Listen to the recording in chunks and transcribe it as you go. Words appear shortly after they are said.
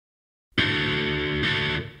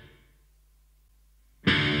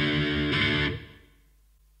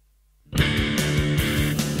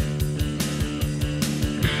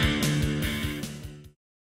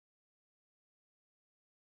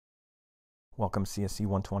Welcome CSC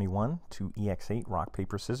 121 to EX8 Rock,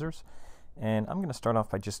 Paper, Scissors. And I'm going to start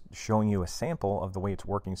off by just showing you a sample of the way it's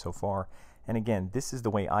working so far. And again, this is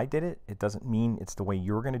the way I did it. It doesn't mean it's the way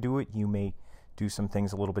you're going to do it. You may do some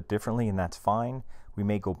things a little bit differently, and that's fine. We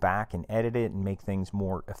may go back and edit it and make things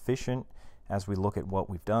more efficient as we look at what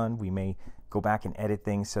we've done. We may go back and edit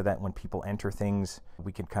things so that when people enter things,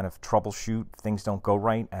 we can kind of troubleshoot if things don't go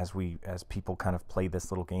right as people kind of play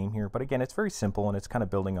this little game here. But again, it's very simple, and it's kind of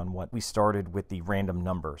building on what we started with the random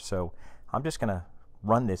number. So I'm just going to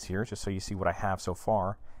run this here just so you see what I have so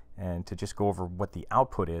far, and to just go over what the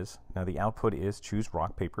output is. Now the output is choose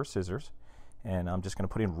rock, paper, scissors, and I'm just going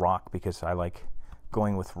to put in rock because I like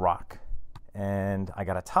going with rock. And I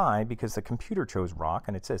got a tie because the computer chose rock,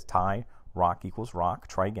 and it says tie rock equals rock.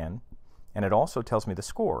 Try again. And it also tells me the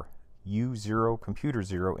score, U0, computer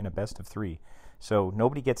 0 in a best of 3. So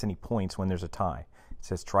nobody gets any points when there's a tie. It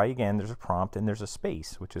says try again, there's a prompt, and there's a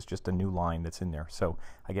space, which is just a new line that's in there. So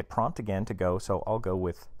I get prompt again to go, so I'll go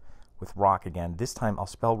with rock again. This time I'll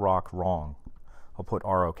spell rock wrong. I'll put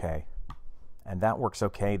R-O-K. And that works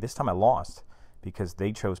okay. This time I lost because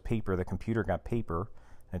they chose paper, the computer got paper,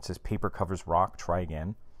 and it says paper covers rock, try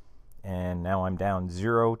again. And now I'm down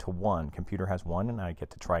 0 to 1. Computer has 1, and I get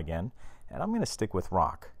to try again. And I'm going to stick with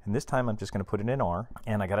rock. And this time I'm just going to put it in R.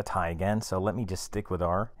 And I got a tie again, so let me just stick with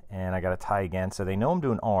R. And I got a tie again, so they know I'm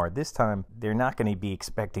doing R. This time they're not going to be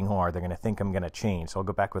expecting R. They're going to think I'm going to change. So I'll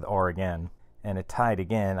go back with R again. And it tied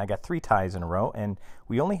again. I got 3 ties in a row, and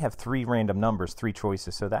we only have 3 random numbers, 3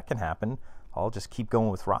 choices, so that can happen. I'll just keep going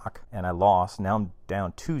with rock. And I lost. Now I'm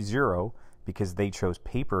down 2-0. Because they chose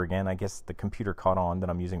paper again. I guess the computer caught on that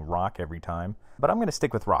I'm using rock every time. But I'm going to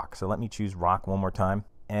stick with rock. So let me choose rock one more time.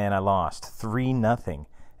 And I lost 3-0.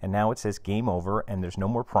 And now it says game over, and there's no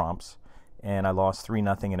more prompts. And I lost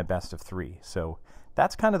 3-0 in a best of 3. So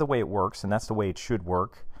that's kind of the way it works, and that's the way it should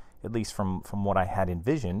work, at least from what I had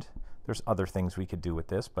envisioned. There's other things we could do with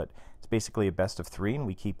this, but it's basically a best of 3, and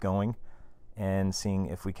we keep going and seeing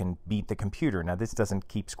if we can beat the computer. Now this doesn't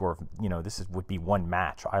keep score, this would be one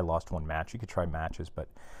match. I lost one match. You could try matches, but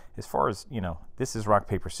as far as, this is rock,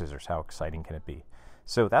 paper, scissors. How exciting can it be?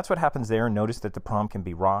 So that's what happens there. Notice that the prompt can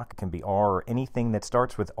be rock, can be R, or anything that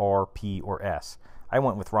starts with R, P, or S. I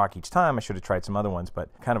went with rock each time. I should have tried some other ones, but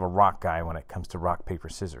kind of a rock guy when it comes to rock, paper,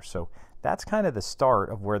 scissors. So that's kind of the start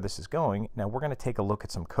of where this is going. Now we're going to take a look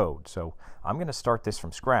at some code. So I'm going to start this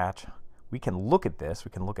from scratch. We can look at this,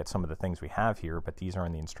 we can look at some of the things we have here, but these are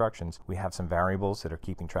in the instructions. We have some variables that are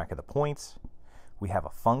keeping track of the points. We have a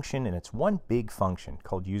function, and it's one big function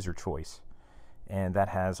called user choice. And that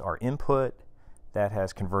has our input, that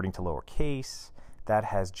has converting to lowercase, that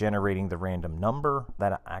has generating the random number,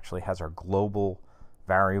 that actually has our global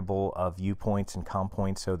variable of viewpoints and com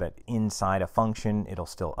points so that inside a function it'll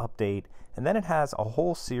still update. And then it has a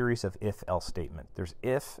whole series of if-else statements. There's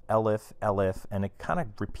if, elif, elif, and it kind of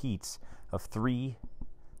repeats of 3,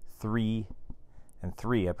 3, and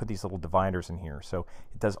 3. I put these little dividers in here. So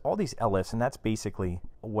it does all these elifs, and that's basically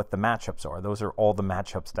what the matchups are. Those are all the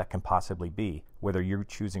matchups that can possibly be, whether you're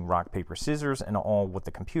choosing rock, paper, scissors, and all what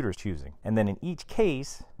the computer's choosing. And then in each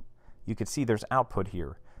case, you can see there's output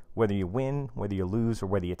here, whether you win, whether you lose, or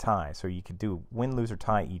whether you tie. So you could do win, lose, or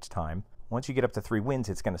tie each time. Once you get up to 3 wins,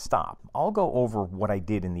 it's going to stop. I'll go over what I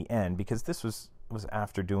did in the end because this was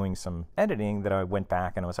after doing some editing that I went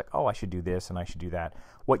back and I was like, oh, I should do this and I should do that.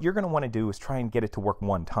 What you're going to want to do is try and get it to work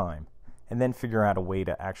one time and then figure out a way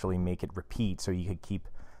to actually make it repeat so you could keep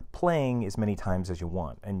playing as many times as you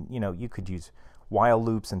want. And you could use while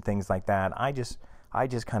loops and things like that. I just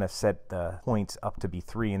kind of set the points up to be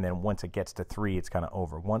 3, and then once it gets to 3, it's kind of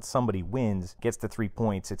over. Once somebody wins, gets to 3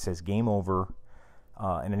 points, it says game over,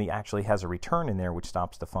 and then he actually has a return in there which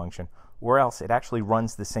stops the function, or else it actually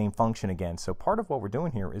runs the same function again. So part of what we're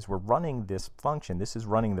doing here is we're running this function. This is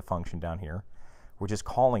running the function down here. We're just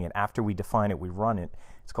calling it. After we define it, we run it.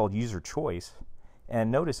 It's called user choice.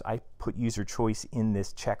 And notice I put user choice in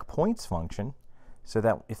this checkpoints function, so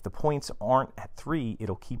that if the points aren't at 3,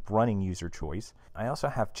 it'll keep running user choice. I also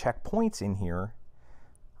have checkpoints in here.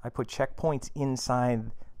 I put checkpoints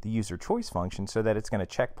inside the user choice function so that it's going to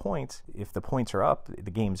check points. If the points are up, the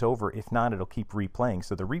game's over. If not, it'll keep replaying.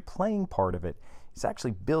 So the replaying part of it is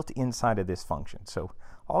actually built inside of this function. So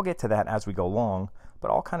I'll get to that as we go along, but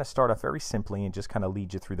I'll kind of start off very simply and just kind of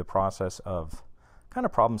lead you through the process of kind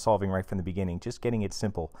of problem solving right from the beginning, just getting it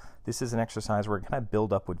simple. This is an exercise where we kind of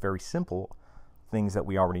build up with very simple things that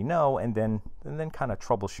we already know, and then kind of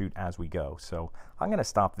troubleshoot as we go. So I'm going to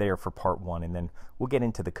stop there for part 1, and then we'll get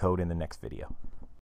into the code in the next video.